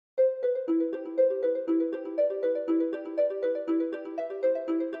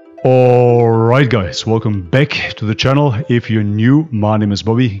Alright guys, welcome back to the channel. If you're new, my name is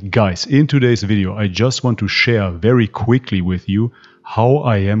Bobby. Guys, in today's video I just want to share very quickly with you how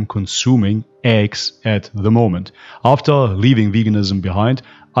I am consuming eggs at the moment. After leaving veganism behind,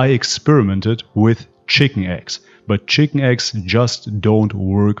 I experimented with chicken eggs. But chicken eggs just don't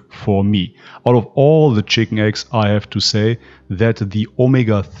work for me. Out of all the chicken eggs, I have to say that the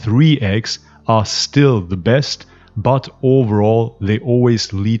omega-3 eggs are still the best, but overall they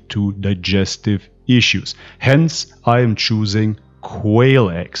always lead to digestive issues. Hence, I am choosing quail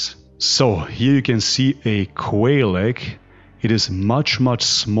eggs. So here you can see a quail egg. It is much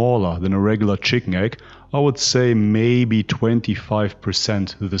smaller than a regular chicken egg. I would say maybe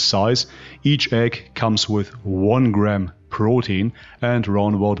 25% the size. Each egg comes with 1 gram protein and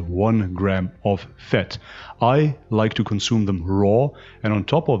around about 1 gram of fat. I like to consume them raw, and on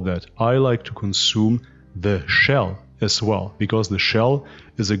top of that I like to consume the shell as well, because the shell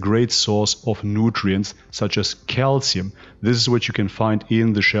is a great source of nutrients such as calcium. This is what you can find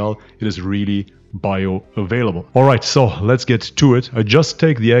in the shell. It is really bioavailable. Alright, so let's get to it. I just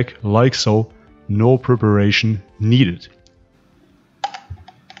take the egg like so, no preparation needed.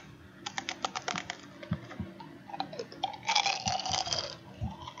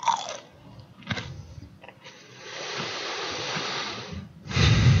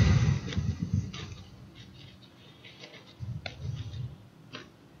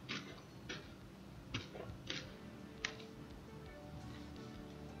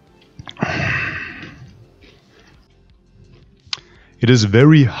 It is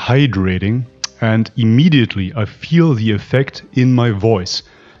very hydrating, and immediately I feel the effect in my voice.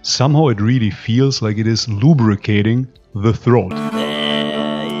 Somehow it really feels like it is lubricating the throat.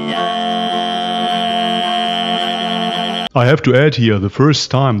 I have to add here, the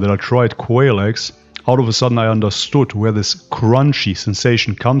first time that I tried quail eggs, out of a sudden I understood where this crunchy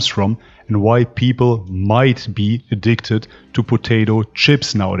sensation comes from and why people might be addicted to potato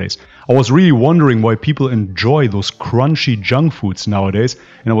chips nowadays. I was really wondering why people enjoy those crunchy junk foods nowadays,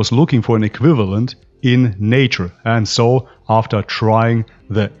 and I was looking for an equivalent in nature. And so, after trying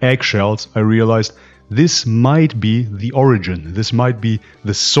the eggshells, I realized this might be the origin, this might be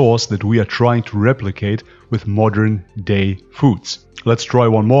the source that we are trying to replicate with modern day foods. Let's try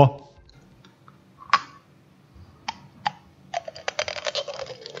one more.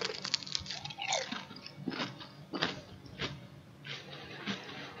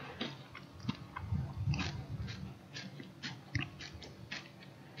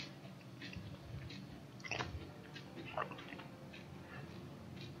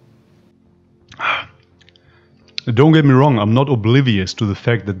 Don't get me wrong, I'm not oblivious to the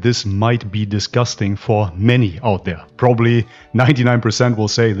fact that this might be disgusting for many out there. Probably 99% will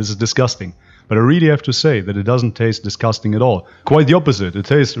say this is disgusting. But I really have to say that it doesn't taste disgusting at all. Quite the opposite, it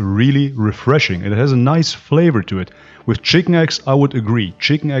tastes really refreshing. It has a nice flavor to it. With chicken eggs, I would agree.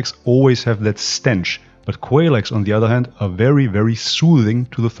 Chicken eggs always have that stench. But quail eggs, on the other hand, are very soothing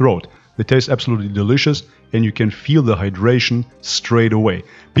to the throat. They taste absolutely delicious, and you can feel the hydration straight away.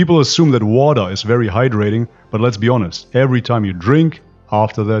 People assume that water is very hydrating, but let's be honest, every time you drink,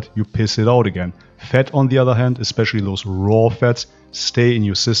 after that you piss it out again. Fat, on the other hand, especially those raw fats, stay in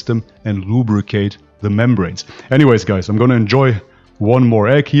your system and lubricate the membranes. Anyways guys, I'm gonna enjoy one more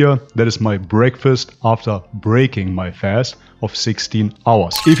egg here. That is my breakfast after breaking my fast of 16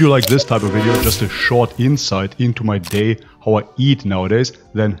 hours. If you like this type of video, just a short insight into my day, how I eat nowadays,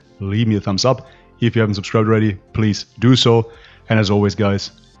 then leave me a thumbs up. If you haven't subscribed already, please do so. And as always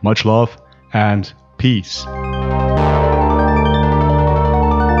guys, much love and peace.